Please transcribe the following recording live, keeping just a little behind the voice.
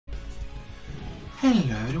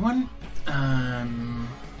Hello everyone, and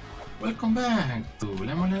welcome back to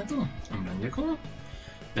La-Mulana 2. I'm Blanjaco.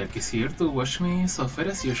 Dark is here to watch me suffer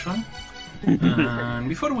as usual. And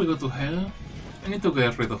before we go to hell, I need to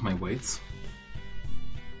get rid of my weights.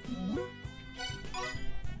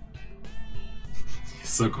 He's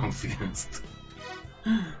so confused.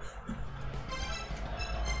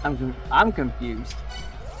 I'm confused.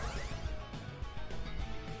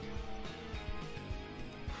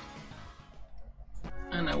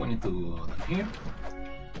 And now we need to go down here.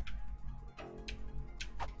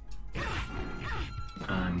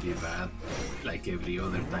 And give that like every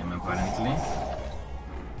other time apparently.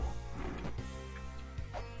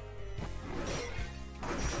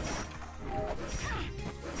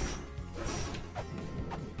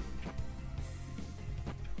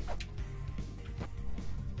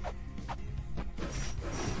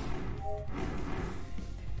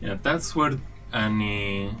 Yeah, that's where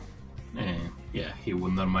Annie... yeah, he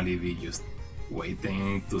would normally be just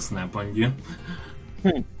waiting to snap on you.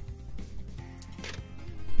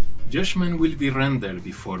 Judgment will be rendered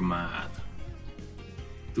before mad.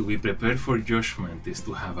 To be prepared for judgment is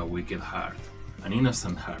to have a wicked heart. An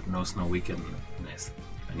innocent heart knows no wickedness.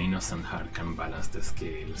 An innocent heart can balance the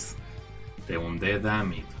scales. The undead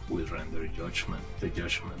Amit will render the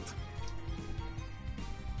judgment.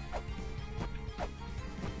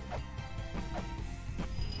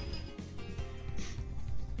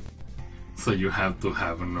 So you have to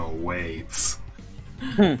have no weights.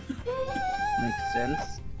 Makes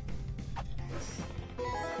sense.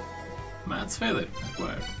 Matt's feather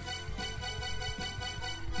acquired.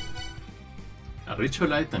 A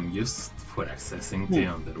ritual item used for accessing the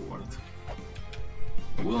underworld.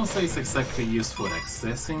 I wouldn't say it's exactly used for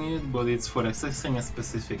accessing it, but it's for accessing a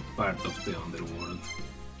specific part of the underworld.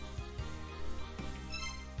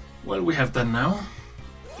 Well, we have that now.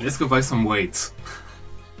 Let's go buy some weights.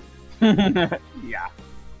 Yeah.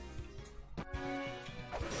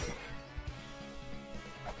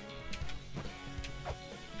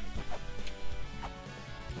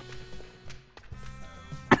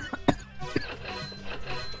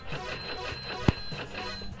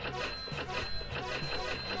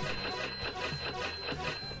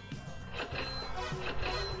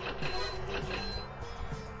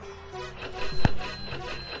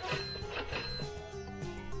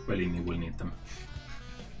 Bellini will need them.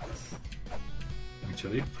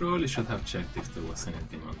 Actually, probably should have checked if there was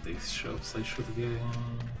anything on these shops I should get.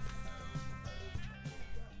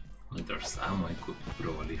 If there's some I could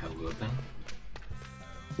probably have gotten.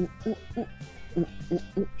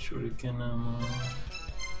 Shuriken ammo.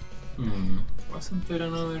 Wasn't there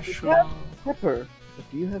another shop? Pepper, but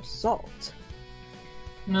do you have salt?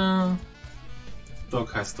 No.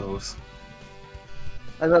 Dog has those.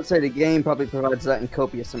 I was about to say the game probably provides that in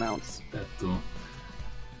copious amounts. That too.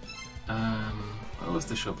 What was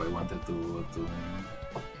the shop I wanted to go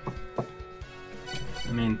to?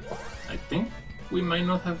 I mean, I think we might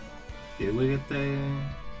not have... Did we get the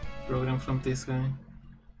program from this guy?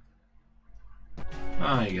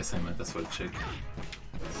 I guess I might as well check.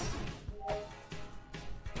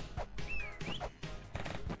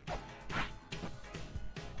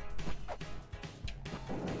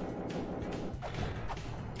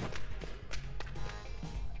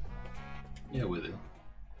 Yeah, we do.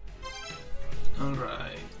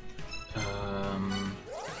 Alright.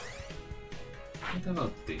 What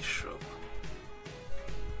about this shop?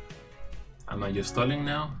 Am I just stalling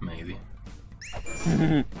now? Maybe.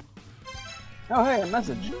 Oh hey, a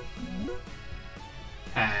message.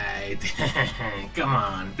 Hi, come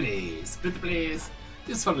on, please, please,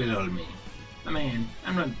 just for little me. I mean,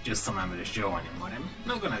 I'm not just some average Joe anymore. I'm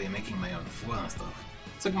not gonna be making my own food and stuff.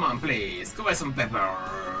 So come on, please, go buy some pepper.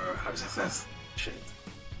 Shit.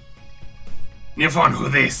 New phone, who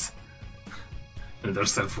this? And their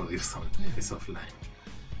cell phone is offline.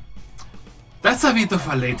 That's a bit of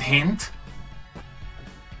a late hint.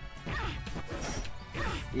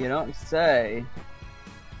 You don't say.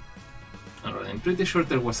 Alright, I'm pretty sure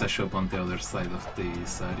there was a shop on the other side of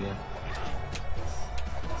this area.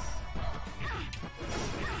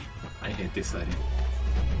 I hate this area.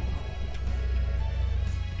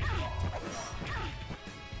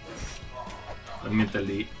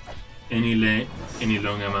 Admittedly, any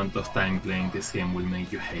long amount of time playing this game will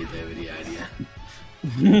make you hate every area.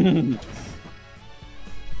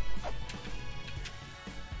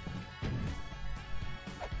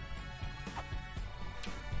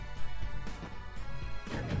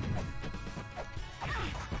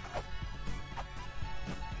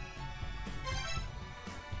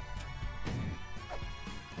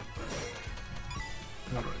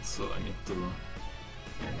 Alright, so I need to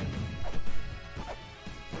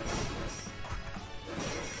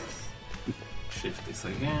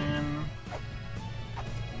once again.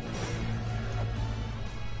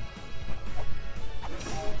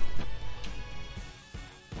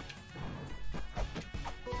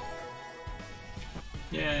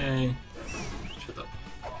 Yay! Shut up.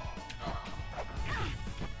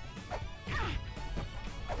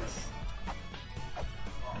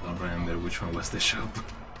 I don't remember which one was the shop.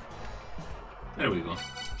 There we go.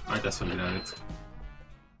 Might as well grab it.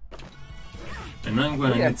 I know I'm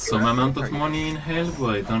gonna need some amount of money in hell,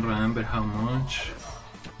 but I don't remember how much.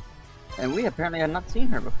 And we apparently had not seen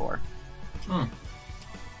her before. Hmm.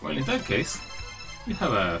 Well, in that case, we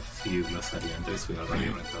have a few glossary entries. We already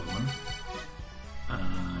read that one.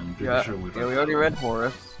 And pretty sure we already read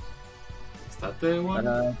Horus. Is that the one?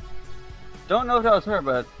 But, don't know if that was her,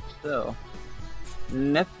 but still.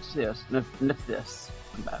 Nephthys.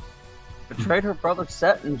 Betrayed her brother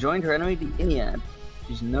Set and joined her enemy the Ennead.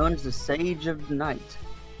 She's known as the Sage of Night.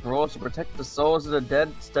 Her role is to protect the souls of the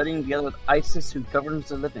dead, studying together with Isis, who governs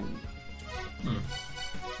the living.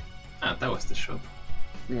 Ah, that was the shop.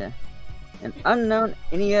 Yeah. An unknown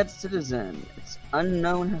Ennead citizen. It's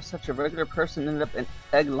unknown how such a regular person ended up in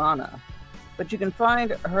Eg-Lana. But you can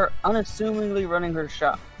find her unassumingly running her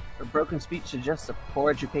shop. Her broken speech suggests a poor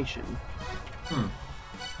education.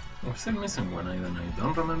 We're still missing one item. I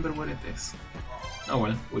don't remember what it is. Oh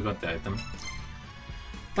well, we got the item.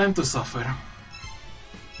 Time to suffer.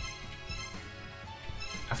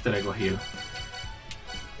 After I go heal.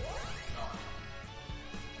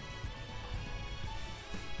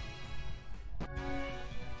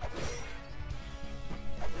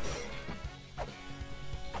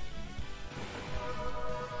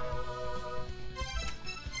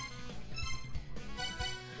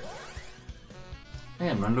 Hey,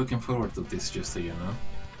 I'm not looking forward to this, just so you know.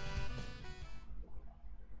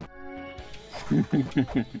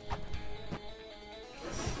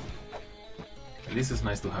 At least it's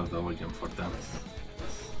nice to have double jump for them.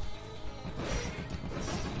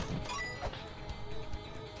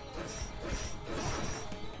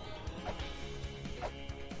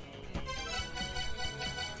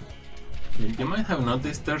 You might have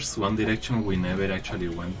noticed there's one direction we never actually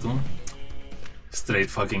went to. Straight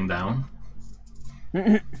fucking down.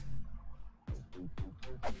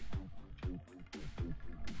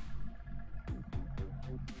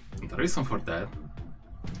 The reason for that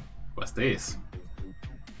was this.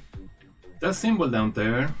 That symbol down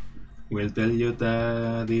there will tell you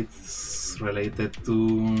that it's related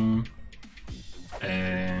to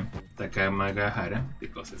Takamagahara,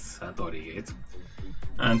 because it's a Tori gate.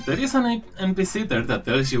 And there is an NPC there that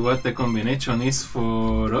tells you what the combination is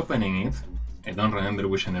for opening it. I don't remember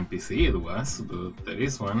which NPC it was, but there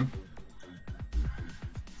is one.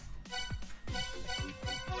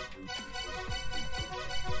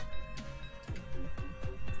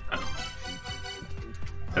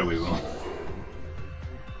 There we go.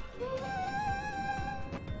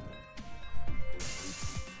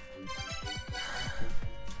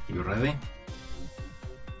 You ready?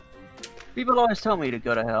 People always tell me to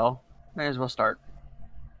go to hell. May as well start.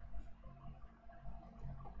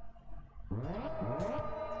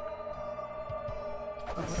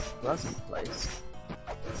 Oh, what a pleasant place.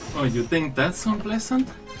 Oh, you think that's unpleasant?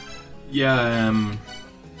 Yeah,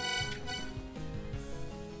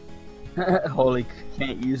 Holy,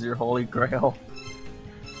 can't use your holy grail.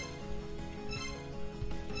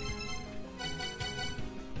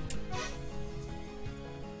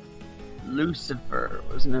 Lucifer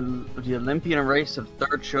was the Olympian race of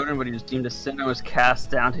third children, but he was deemed a sinner and was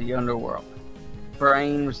cast down to the underworld.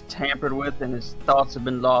 Brain was tampered with and his thoughts have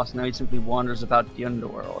been lost. Now he simply wanders about the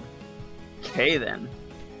underworld. Okay then.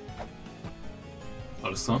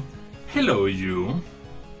 Also, hello you.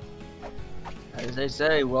 As they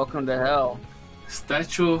say, welcome to hell.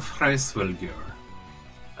 Statue of Hreisvelgir.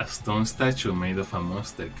 A stone statue made of a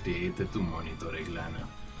monster created to monitor Eg-Lana.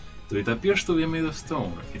 Though it appears to be made of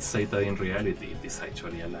stone, it's said that in reality it is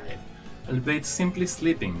actually alive, albeit simply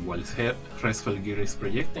sleeping while Hreisvelgir is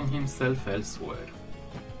projecting himself elsewhere.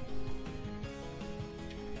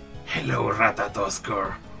 Hello,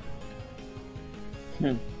 Ratatoskor!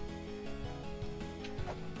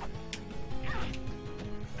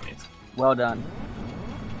 Well done.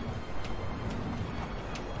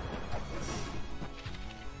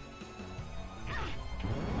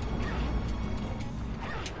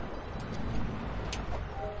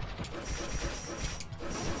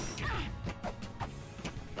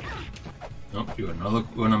 Nope, you are not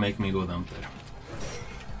gonna make me go down there.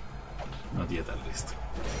 Not yet, at least.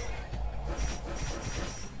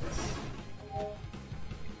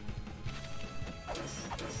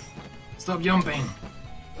 Stop jumping!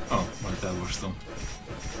 Oh, well, that was dumb.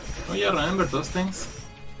 Oh yeah, remember those things?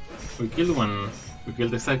 We killed one. We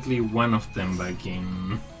killed exactly one of them back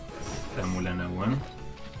in La-Mulana 1.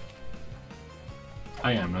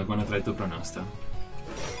 I am not gonna try to pronounce them.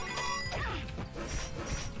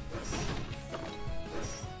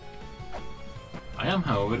 I am,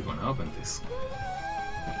 however, gonna open this.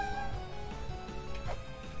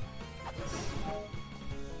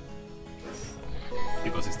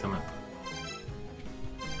 Because it's the map.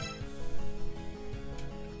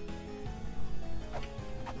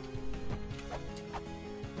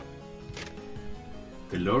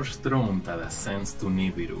 The Lord's throne that ascends to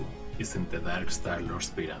Nibiru is in the Dark Star Lord's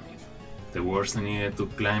pyramid. The words needed to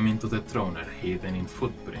climb into the throne are hidden in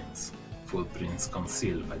footprints, footprints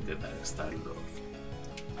concealed by the Dark Star Lord.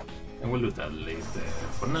 And we'll do that later.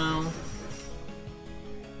 For now,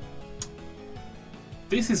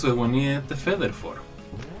 this is what we needed the feather for.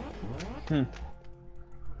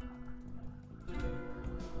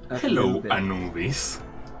 Hello, Anubis.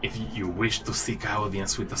 If you wish to seek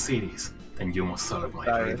audience with Osiris, then you must solve my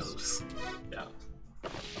riddles. Yeah,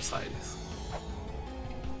 Osiris.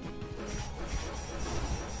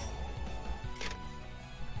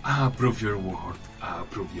 Prove your word.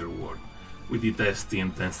 Prove your word. We detest the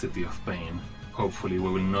intensity of pain. Hopefully we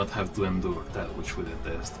will not have to endure that which we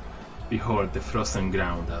detest. Behold the frozen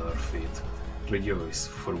ground at our feet. Rejoice,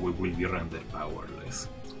 for we will be rendered powerless.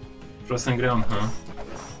 Frozen ground, huh?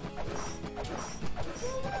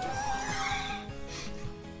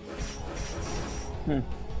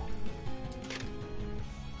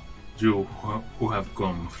 You who have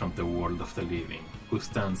come from the world of the living, who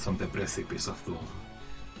stands on the precipice of doom,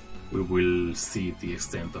 we will see the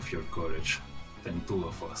extent of your courage, then two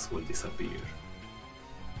of us will disappear,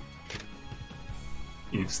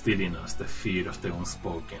 instilling us the fear of the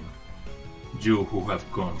unspoken. You who have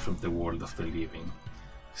come from the world of the living,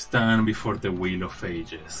 stand before the wheel of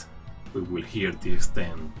ages. We will hear the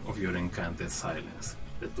extent of your enchanted silence.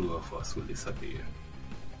 The two of us will disappear.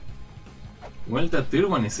 Well, that third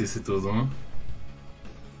one is easy to do.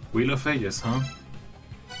 Wheel of ages, huh?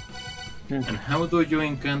 And how do you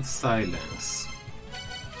encant silence?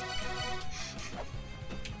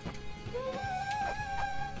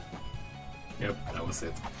 Yep, that was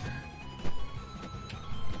it.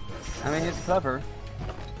 I mean, it's clever.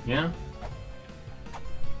 Yeah?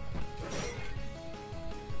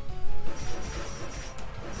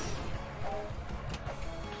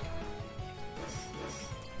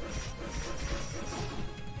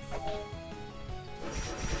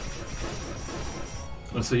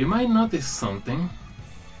 Also, you might notice something.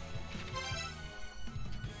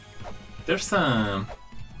 There's a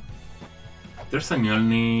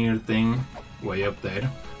Mjolnir thing way up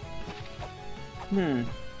there.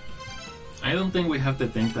 I don't think we have the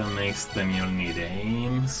thing that makes the Mjolnir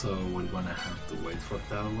aim, so we're gonna have to wait for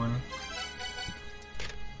that one.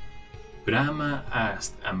 Brahma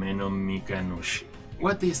asked Ameno Mikanushi,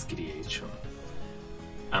 "What is creation?"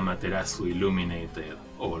 Amaterasu illuminated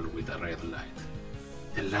all with a red light.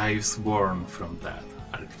 The lives born from that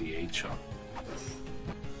are creation.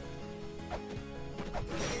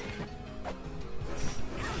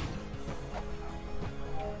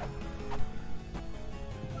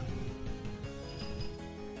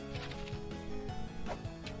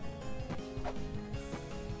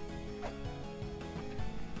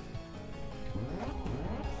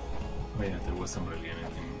 Oh yeah, there wasn't really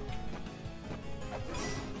anything.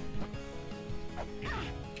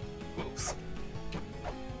 Whoops.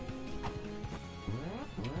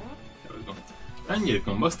 There we go. Danger,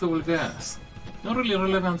 combustible gas. Not really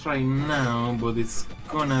relevant right now, but it's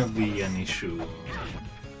gonna be an issue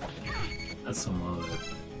at some other...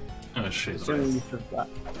 Oh shit,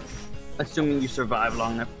 Assuming you survive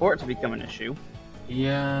long enough for it to become an issue.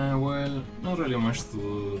 Yeah, well, not really much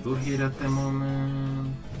to do here at the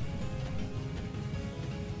moment.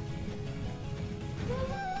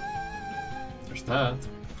 There's that.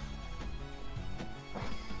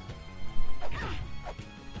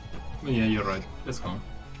 But yeah, you're right. Let's go.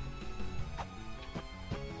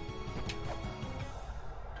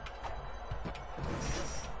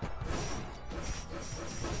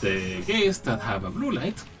 The gates that have a blue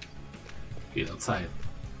light get outside.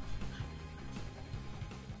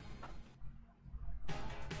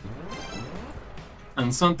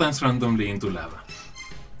 And sometimes randomly into lava.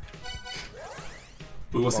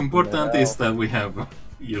 But what's important is that we have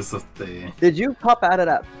use of the... Did you pop out of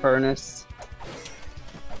that furnace?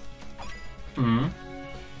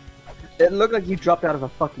 It looked like you dropped out of a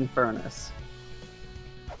fucking furnace.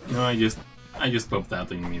 No, I just popped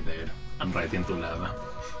out in midair and right into lava.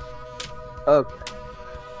 Okay.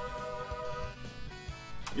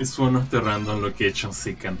 It's one of the random locations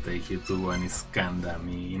he can take you to, and it's kinda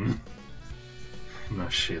mean. No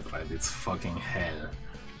shit, right? It's fucking hell.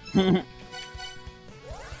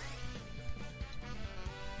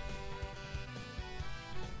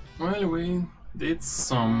 Well, we did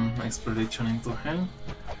some exploration into hell.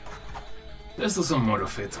 Let's do some more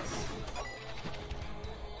of it.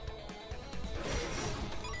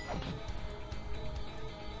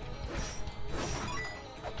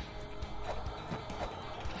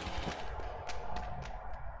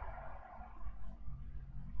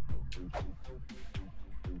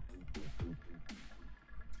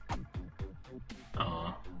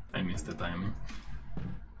 Oh, I missed the timing.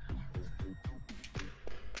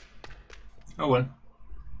 Oh well.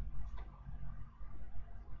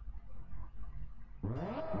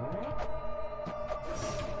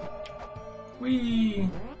 Whee!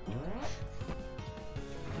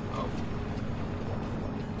 Oh.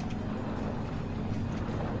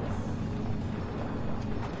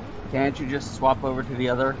 Can't you just swap over to the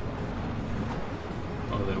other?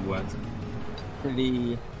 Other what? To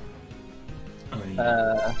the Oh,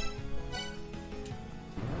 yeah.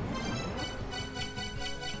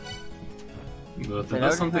 But that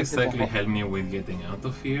doesn't exactly help me with getting out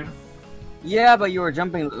of here. Yeah, but you were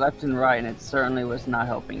jumping left and right, and it certainly was not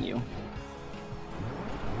helping you.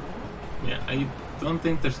 Yeah, I don't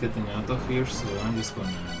think there's getting out of here, so I'm just gonna...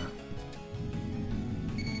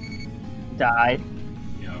 Die.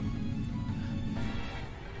 Yeah.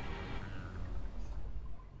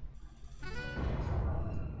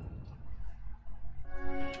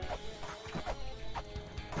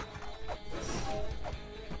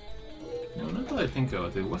 No, not that I think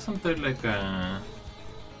about it. Wasn't there like a...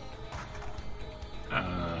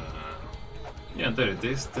 yeah, there it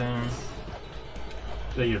is, the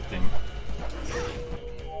player thing.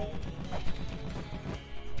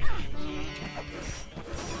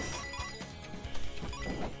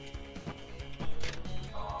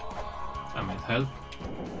 That might help.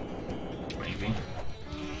 Maybe.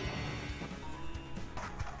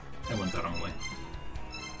 I went the wrong way.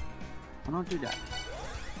 I don't do that.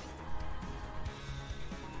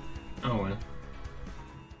 Oh well.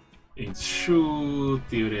 It should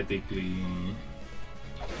theoretically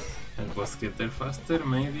help us get there faster.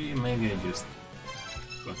 Maybe I just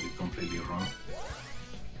got it completely wrong.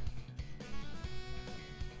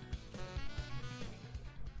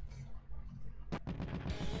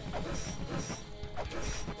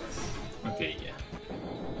 Okay, yeah.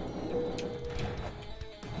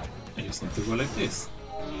 I just need to go like this.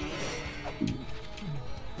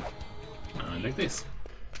 Like this.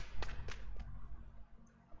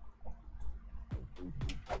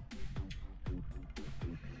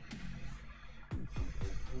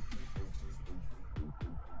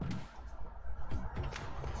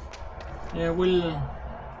 Yeah, we'll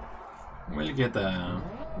get a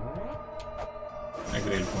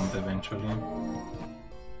grail point eventually.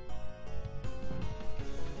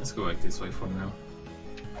 Let's go back this way for now.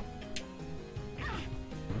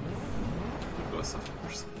 Because of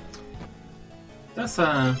course. That's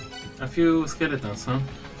a few skeletons, huh?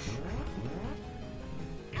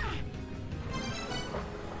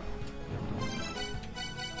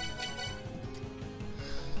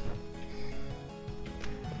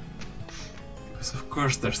 Of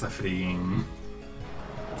course there's a freaking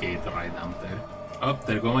gate right down there. Oh,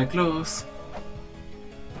 there go my clothes.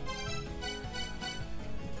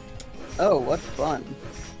 Oh, what fun.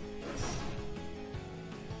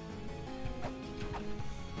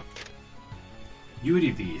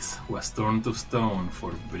 Eurydice was turned to stone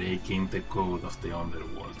for breaking the code of the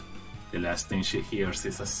underworld. The last thing she hears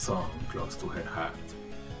is a song close to her heart.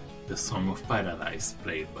 The Song of Paradise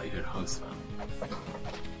played by her husband.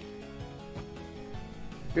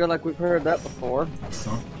 Feel like we've heard that before.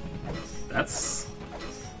 So, that's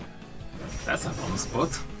a fun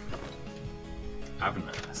spot.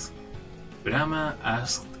 Avnas. Brahma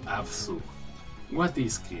asked Apsu, "What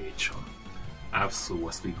is creation?" Apsu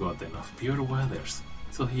was begotten of pure waters,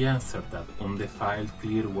 so he answered that undefiled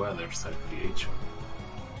clear waters are creation.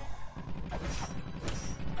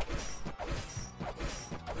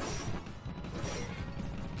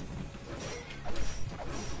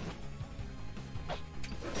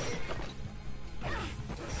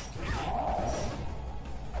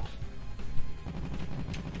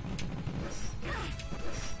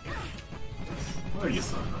 Why are you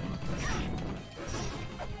so annoying?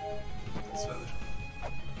 It's better.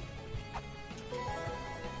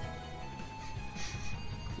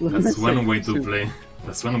 That's one way to play.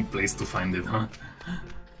 That's one place to find it, huh?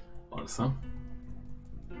 Also,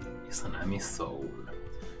 Izanami's soul.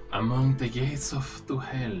 Among the gates to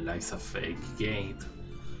hell lies a fake gate.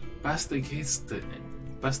 Past the gates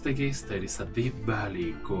there is a deep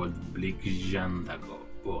valley called Blikjandago.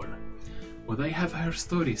 But I have heard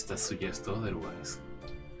stories that suggest otherwise.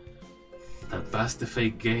 That past the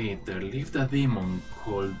fake gate there lived a demon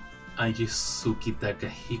called Ajisukitaka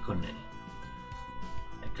Hikone.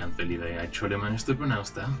 I can't believe I actually managed to pronounce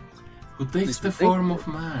that. Who takes the form of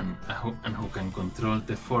man and who can control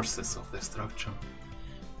the forces of destruction.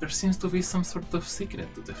 There seems to be some sort of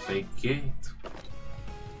secret to the fake gate.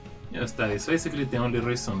 Yes, that is basically the only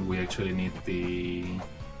reason we actually need the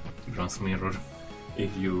bronze mirror.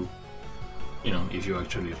 If you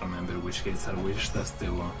actually remember which gates are which, that's the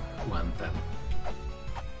one that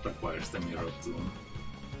requires the mirror to.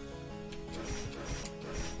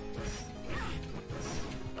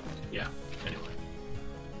 Yeah, anyway.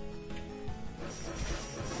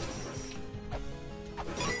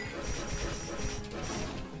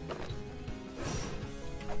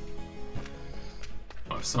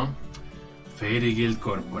 Also, Fairy Guild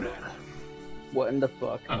Corporal. What in the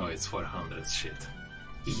fuck? Oh, it's 400 shit.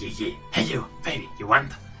 Yeah. Hey you, Fairy, you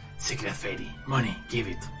want? Secret Fairy, money, give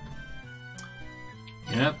it.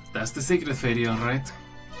 Yep, that's the secret Fairy, alright.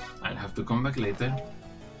 I'll have to come back later.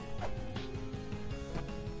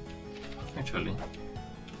 Actually.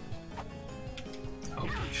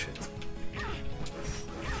 Holy shit.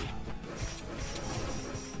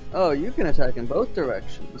 Oh, you can attack in both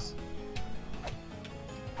directions.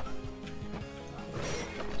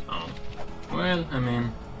 Oh. Well, I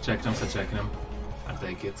mean, Chakram's a Chakram. I'll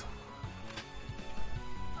take it.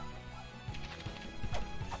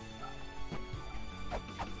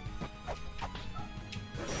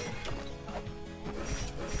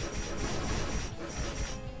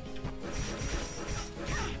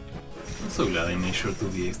 I'm so glad I made sure to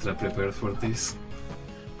be extra prepared for this.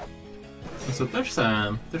 So there's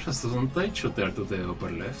a Sunlight shooter to the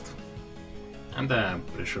upper left, and a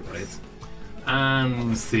pressure plate,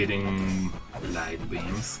 and searing light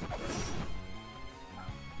beams.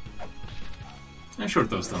 I'm sure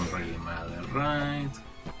those don't really matter, right?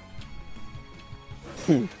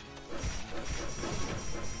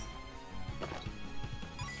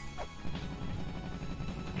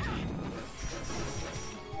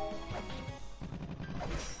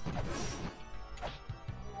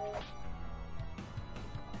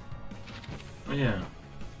 Oh yeah.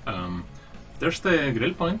 There's the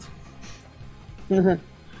grill point.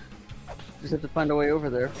 Just have to find a way over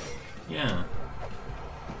there. Yeah.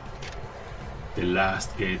 The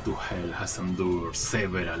last gate to hell has endured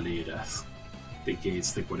several eras. The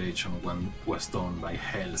gate's decoration was done by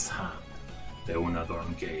Hell's hand. The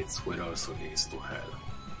unadorned gates were also gates to hell.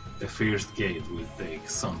 The first gate will take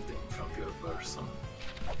something from your person.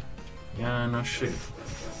 Yeah, no shit.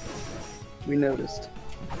 We noticed.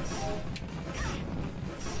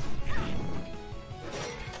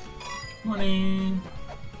 Money!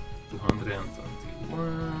 221.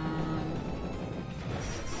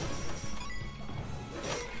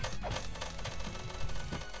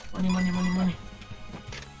 Money.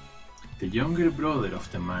 The younger brother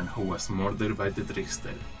of the man who was murdered by the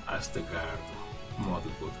trickster asked the guard,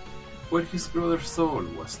 Modwood, where his brother's soul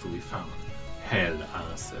was to be found. Hell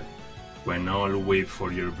answered, when all weep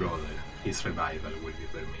for your brother, his revival will be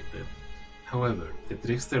permitted. However, the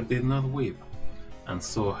trickster did not weep, and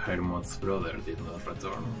so Hermod's brother did not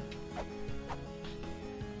return.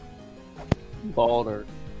 Balder.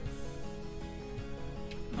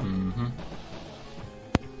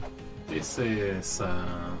 This is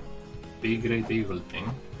a big great eagle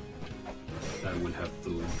thing that we'll have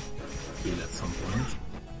to kill at some point.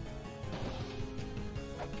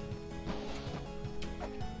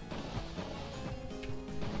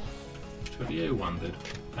 Actually, I wonder,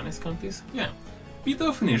 can I scan this? Yeah,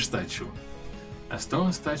 Vidofnir statue. A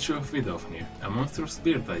stone statue of Vidofnir, a monstrous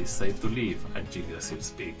beard that is said to live at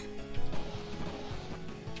Yggdrasil's peak.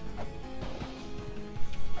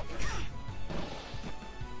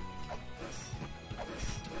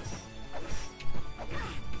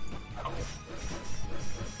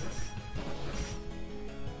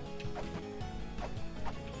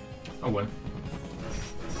 Oh well.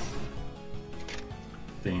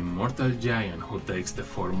 The immortal giant who takes the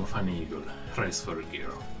form of an eagle,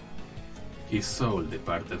 Resforgir. His soul,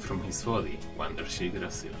 departed from his body, wanders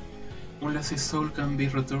Yggdrasil. Unless his soul can be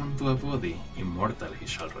returned to a body, immortal he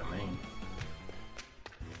shall remain.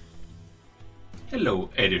 Hello,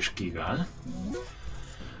 Erish Kigal.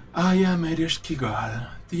 I am Erish Kigal,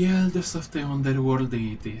 the eldest of the underworld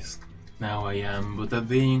deities. Now I am but a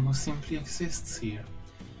being who simply exists here.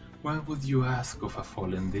 What would you ask of a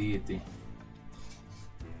fallen deity?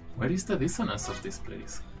 Where is the dissonance of this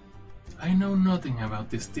place? I know nothing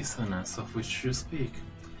about this dissonance of which you speak.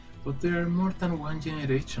 but there are more than one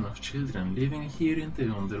generation of children living here in the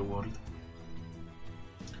underworld.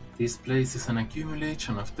 This place is an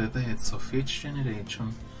accumulation of the deaths of each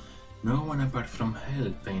generation. No one apart from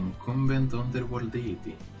Hell, the incumbent underworld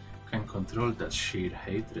deity, can control that sheer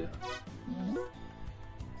hatred.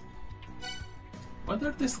 What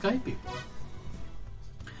are the Sky People?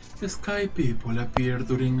 The Sky People appeared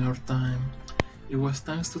during our time. It was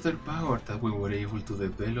thanks to their power that we were able to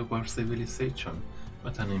develop our civilization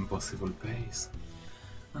at an impossible pace.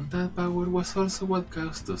 And that power was also what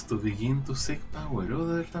caused us to begin to seek power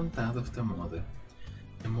other than that of the Mother.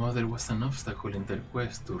 The Mother was an obstacle in their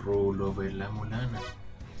quest to rule over La-Mulana.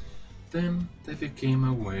 Then they became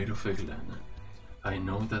aware of Eg-Lana. I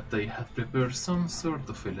know that they had prepared some sort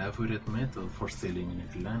of elaborate method for stealing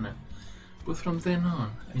Eg-Lana, but from then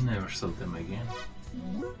on I never saw them again.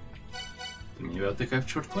 Tell me about the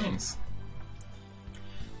captured twins.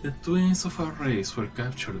 The twins of our race were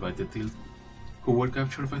captured by the Teal'c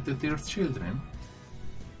children.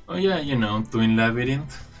 Oh yeah, you know, Twin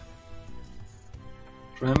Labyrinth.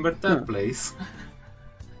 Remember that place?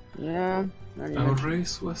 Yeah. Our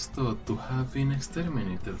race was thought to have been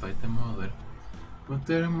exterminated by the Mother, but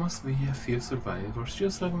there must be a few survivors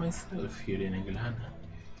just like myself here in Eg-Lana.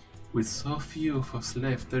 With so few of us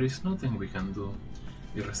left, there is nothing we can do.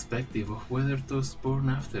 Irrespective of whether those born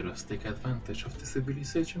after us take advantage of the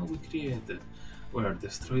civilization we created or are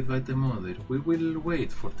destroyed by the Mother, we will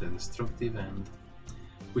wait for the destructive end.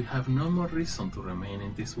 We have no more reason to remain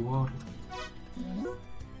in this world.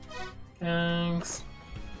 Thanks.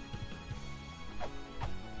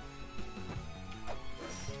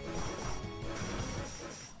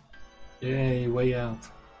 Yay, way out.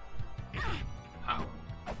 Ow.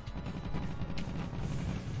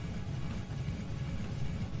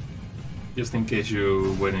 Just in case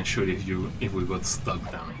you weren't sure if we got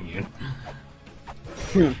stuck down here.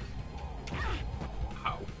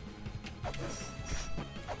 Ow.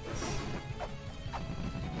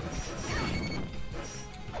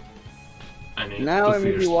 I need now to it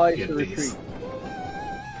may be first wise get to this. retreat.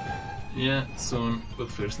 Yeah, soon, but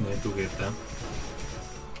first need to get that.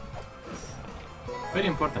 Very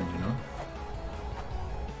important, you know.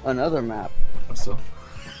 Another map. Also,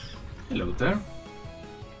 hello there.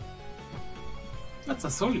 That's a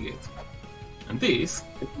soul gate. And this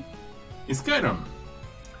is Chiron.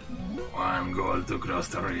 1 gold to cross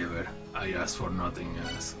the river. I ask for nothing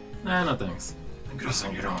else. Nah, no thanks. I'm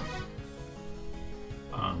crossing your own.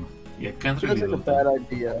 Yeah, can't really Feels like do a that. bad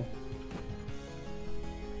idea.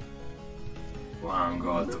 1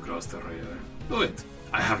 gold to cross the river. Do it.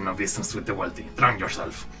 I have no business with the wealthy. Drown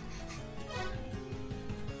yourself.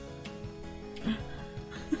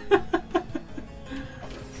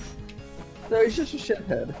 No, he's just a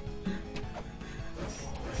shithead.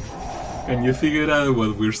 Can you figure out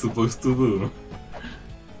what we're supposed to do?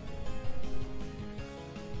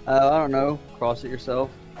 I don't know. Cross it yourself.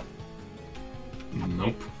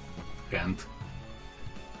 Nope. Can't.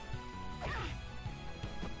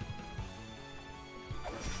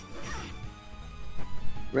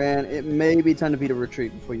 Ran, it may be time to beat a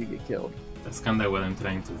retreat before you get killed. That's kinda what I'm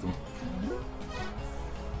trying to do.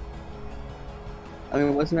 I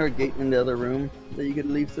mean, wasn't there a gate in the other room that you could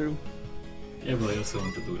leave through? Yeah, but I also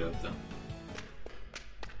want to do that then.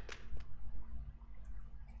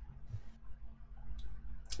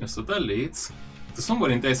 And so that leads to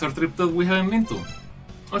somewhere in the desert trip that we haven't been to.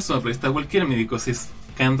 Also a place that will kill me because it's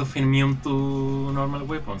kind of immune to normal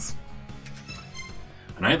weapons.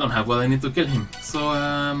 And I don't have what I need to kill him, so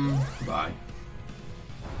bye.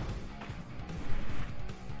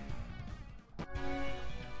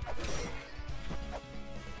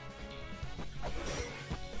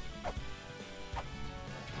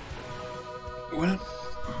 Well,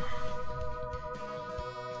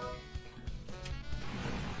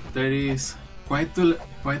 there is quite a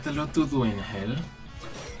lot to do in Hell,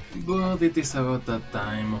 but it is about that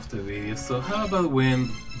time of the video, so how about we end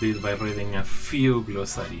this by reading a few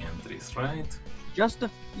glossary entries, right? Just a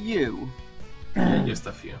few. Yeah, just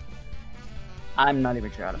a few. I'm not even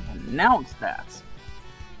sure how to pronounce that.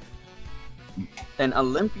 An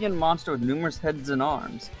Olympian monster with numerous heads and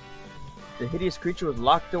arms. The hideous creature was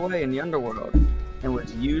locked away in the underworld and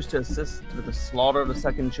was used to assist with the slaughter of the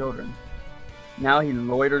second children. Now he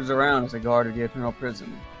loiters around as a guard of the eternal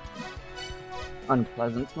prison.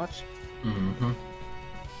 Unpleasant much? Mm-hmm.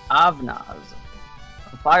 Avnaz,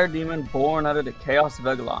 a fire demon born out of the chaos of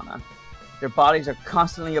Eg-Lana. Their bodies are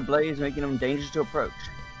constantly ablaze, making them dangerous to approach.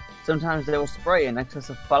 Sometimes they will spray in excess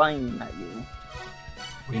of flame at you.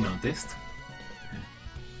 We noticed.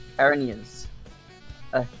 Aranias,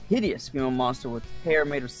 a hideous female monster with hair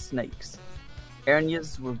made of snakes.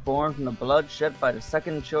 Aranyas were born from the blood shed by the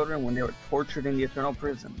second children when they were tortured in the eternal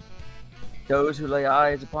prison. Those who lay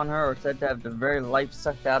eyes upon her are said to have the very life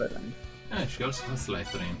sucked out of them. Yeah, she also has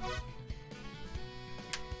life drain.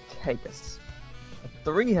 Caicus. A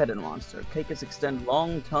three-headed monster. Caicus extend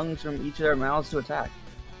long tongues from each of their mouths to attack.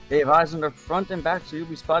 They have eyes on their front and back, so you'll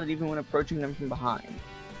be spotted even when approaching them from behind.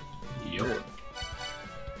 Yup.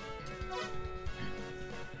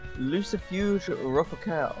 Lucifuge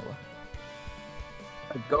Rofocal.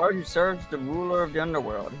 A guard who serves the ruler of the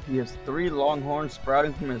underworld. He has three long horns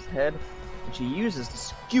sprouting from his head, which he uses to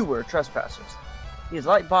skewer trespassers. He is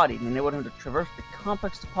light-bodied and enabled him to traverse the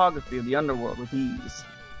complex topography of the underworld with ease.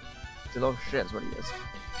 He's a little shit is what he is.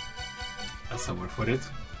 That's a word for it.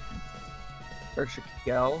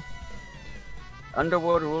 Urshikel.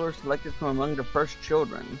 Underworld ruler selected from among the first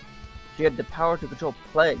children. She had the power to control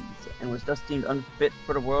plagues, and was thus deemed unfit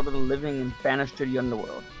for the world of the living and banished to the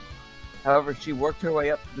underworld. However, she worked her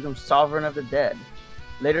way up to become sovereign of the dead.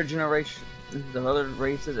 Later generations of other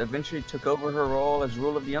races eventually took over her role as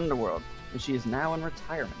ruler of the underworld, and she is now in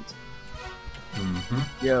retirement.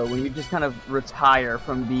 Mm-hmm. Yo, when you just kind of retire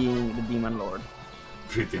from being the Demon Lord.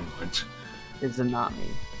 Pretty much.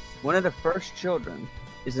 Izanami. One of the first children.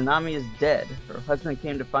 Izanami is dead. Her husband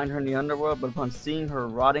came to find her in the underworld, but upon seeing her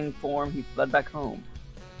rotting form, he fled back home.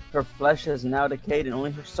 Her flesh has now decayed and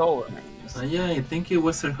only her soul remains. Yeah, I think it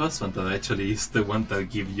was her husband that actually is the one that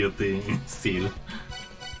give you the seal.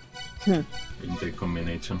 In the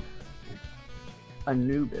combination.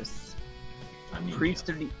 Anubis. Priest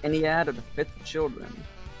of the Ennead of the fifth children.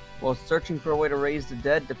 While searching for a way to raise the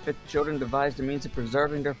dead, the fifth children devised a means of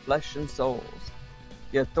preserving their flesh and souls.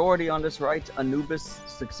 The authority on this right, Anubis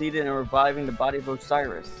succeeded in reviving the body of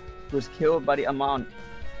Osiris, who was killed by the Amarna.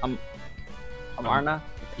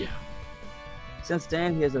 Yeah. Since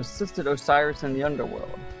then, he has assisted Osiris in the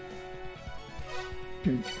underworld.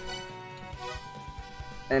 And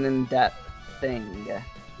in that thing.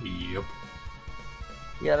 Yup.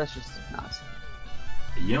 Yeah, that's just nuts.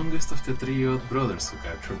 The youngest of the three old brothers who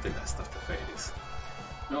captured the last of the fairies.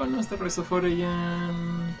 No one knows the rest of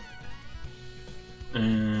Orion.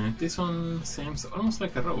 This one seems almost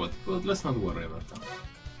like a robot, but let's not worry about that.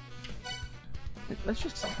 Let's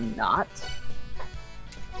just not.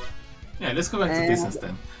 Yeah, let's go back to this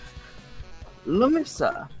instead.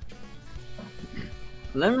 Lumisa.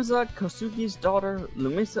 Lumisa Kosugi's daughter,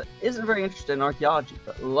 Lumisa, isn't very interested in archaeology,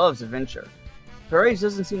 but loves adventure. Her age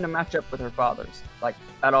doesn't seem to match up with her father's, like,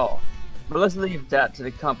 at all. But let's leave that to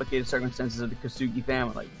the complicated circumstances of the Kosugi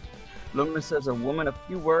family. Lumisa is a woman of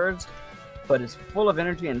few words, but is full of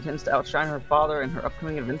energy and intends to outshine her father in her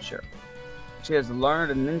upcoming adventure. She has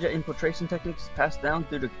learned ninja infiltration techniques passed down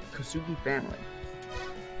through the Kosugi family.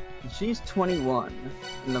 And she's 21,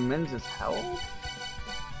 and Lumens is how old?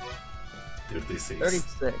 36.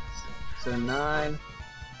 36. So 9,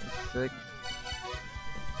 6.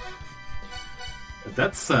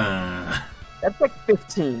 That's like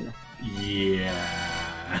 15.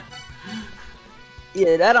 Yeah.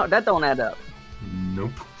 Yeah, that don't add up.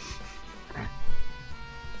 Nope.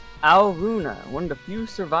 Alruna, one of the few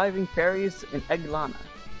surviving fairies in Eg-Lana.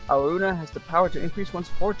 Alruna has the power to increase one's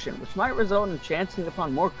fortune, which might result in chancing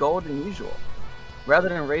upon more gold than usual. Rather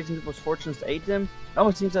than raising people's fortunes to aid them, it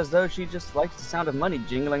almost seems as though she just likes the sound of money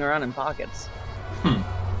jingling around in pockets.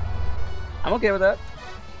 I'm okay with that.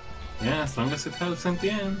 Yeah, as long as it helps in the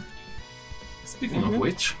end. Speaking of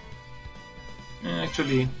which,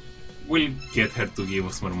 actually, we'll get her to give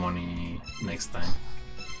us more money next time.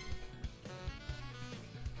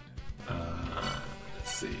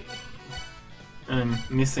 Let's see. I'm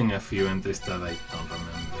missing a few entries that I don't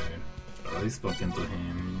remember. Already spoken to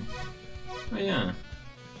him. Oh yeah.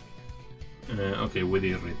 Okay, we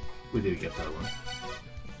did get that one.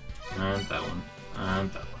 And that one.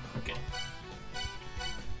 And that one. Okay.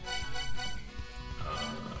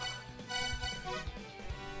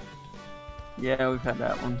 Yeah, we've had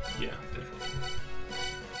that one. Yeah, definitely.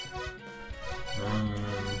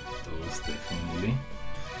 Those definitely.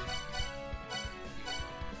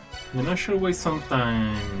 I'm not sure why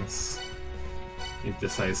sometimes it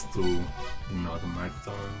decides to not mark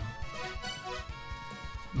them.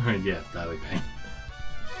 Yeah, that guy.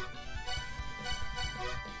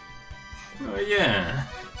 Oh yeah.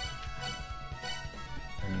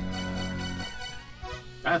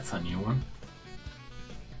 That's a new one.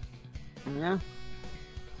 Yeah.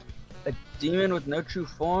 A demon with no true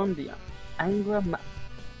form, the Angra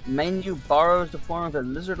Manu borrows the form of a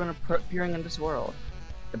lizard when appearing in this world.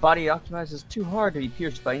 The body it occupies is too hard to be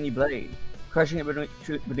pierced by any blade. Crushing it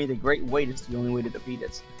beneath a great weight is the only way to defeat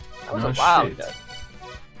it. That was a wild guy.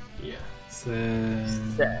 Yeah.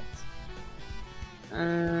 Set.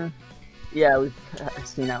 Yeah, we've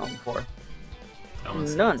seen that one before.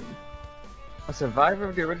 None. A survivor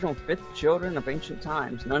of the original 5th children of ancient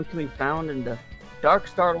times, None can be found in the Dark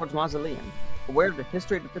Star Lord's mausoleum. Aware of the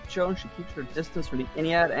history of the 5th children, she keeps her distance from the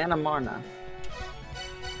Ennead and Amarna.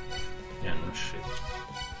 Yeah, no shit.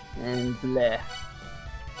 And bleh.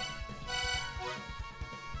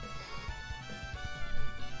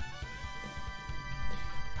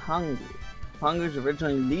 Hangu. Hangu was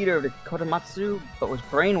originally leader of the Kotomatsu, but was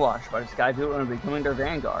brainwashed by the Sky People into becoming their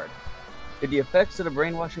vanguard. If the effects of the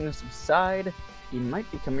brainwashing subside, he might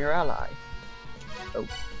become your ally. Okay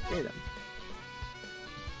then.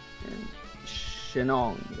 And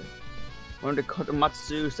Shinong. One of the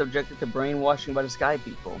Kotomatsu subjected to brainwashing by the Sky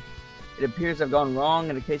People. It appears to have gone wrong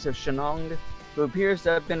in the case of Shinong, who appears to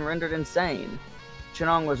have been rendered insane.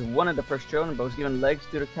 Shinong was one of the first children, but was given legs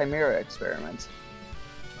through the Chimera experiments.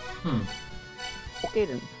 Okay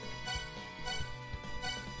then.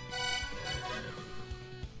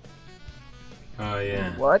 Oh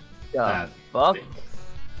yeah. What the fuck?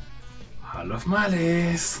 Hall of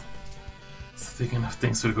Malice! Speaking of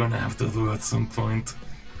things we're gonna have to do at some point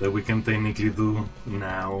that we can technically do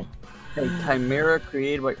now. A chimera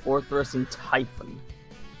created by Orthrus and Typhon.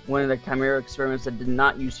 One of the chimera experiments that did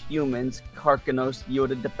not use humans, Karkanos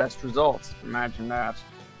yielded the best results. Imagine that.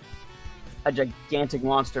 A gigantic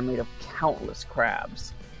monster made of countless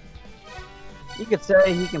crabs. You could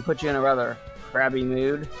say he can put you in a rather crabby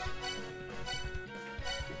mood.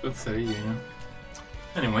 You could say, yeah.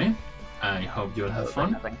 Anyway, I hope you'll have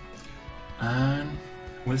fun. And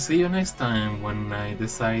we'll see you next time when I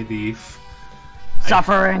decide if...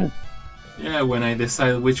 Suffering! Yeah, when I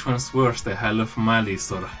decide which one's worse, the Hell of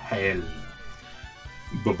Malice or Hell.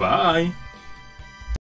 Bye-bye!